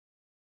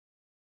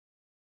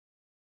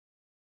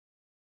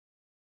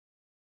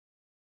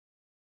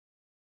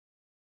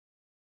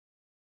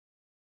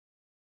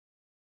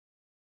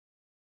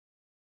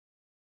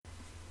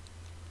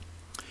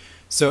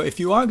So if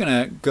you are going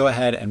to go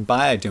ahead and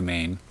buy a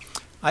domain,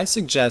 I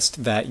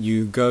suggest that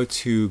you go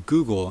to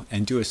Google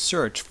and do a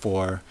search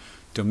for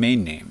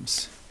domain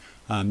names.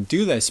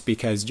 Do this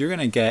because you're going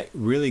to get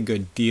really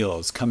good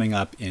deals coming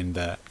up in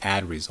the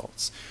ad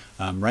results.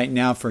 Right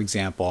now, for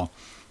example,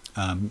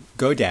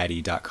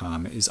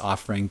 GoDaddy.com is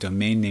offering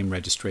domain name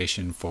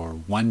registration for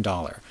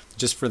 $1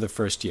 just for the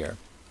first year.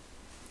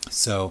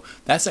 So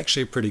that's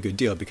actually a pretty good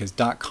deal because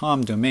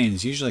 .com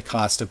domains usually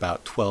cost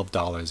about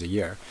 $12 a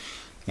year.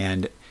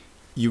 And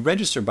you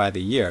register by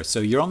the year,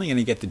 so you're only going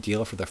to get the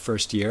deal for the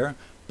first year,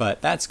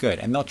 but that's good.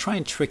 And they'll try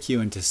and trick you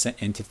into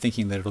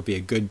thinking that it'll be a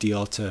good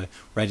deal to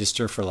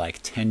register for like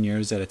 10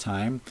 years at a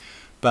time.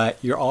 But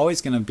you're always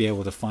going to be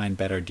able to find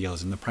better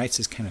deals, and the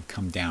prices kind of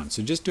come down.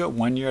 So just do it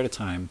 1 year at a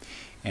time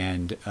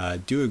and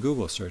do a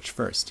Google search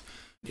first.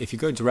 If you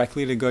go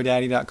directly to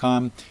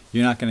GoDaddy.com,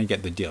 you're not going to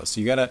get the deal.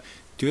 So you got to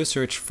do a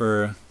search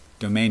for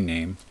domain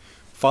name,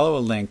 follow a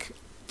link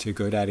to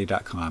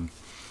GoDaddy.com,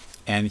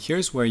 and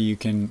here's where you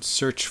can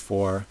search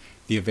for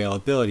the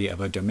availability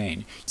of a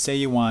domain. Say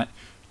you want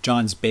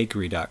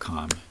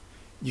johnsbakery.com.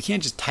 You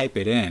can't just type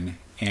it in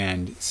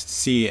and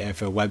see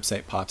if a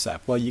website pops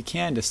up. Well, you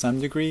can to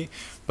some degree,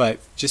 but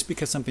just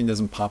because something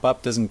doesn't pop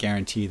up doesn't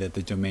guarantee that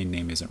the domain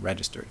name isn't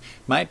registered.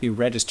 It might be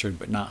registered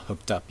but not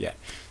hooked up yet.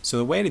 So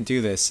the way to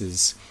do this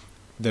is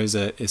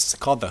it's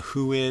called the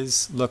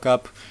Whois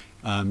lookup.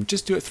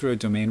 Just do it through a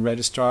domain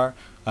registrar.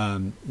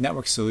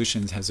 Network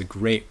Solutions has a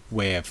great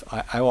way of,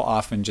 I will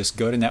often just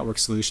go to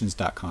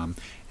networksolutions.com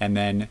and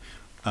then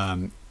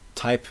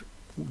type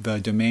the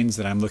domains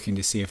that I'm looking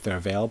to see if they're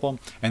available.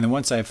 And then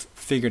once I've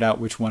figured out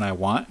which one I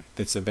want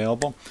that's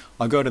available,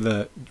 I'll go to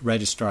the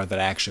registrar that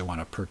I actually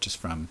want to purchase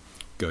from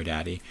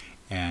GoDaddy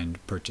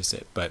and purchase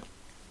it. But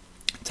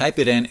type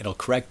it in, it'll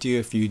correct you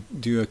if you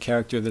do a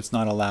character that's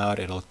not allowed,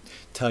 it'll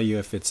tell you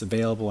if it's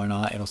available or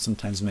not, it'll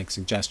sometimes make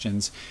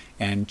suggestions,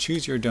 and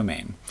choose your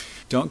domain.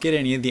 Don't get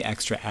any of the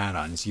extra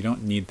add-ons, you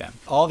don't need them.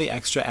 All the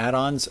extra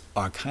add-ons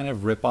are kind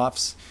of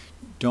rip-offs,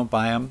 don't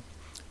buy them.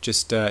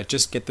 Just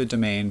get the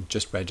domain,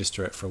 just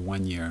register it for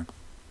 1 year,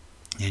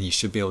 and you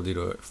should be able to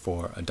do it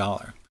for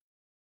 $1.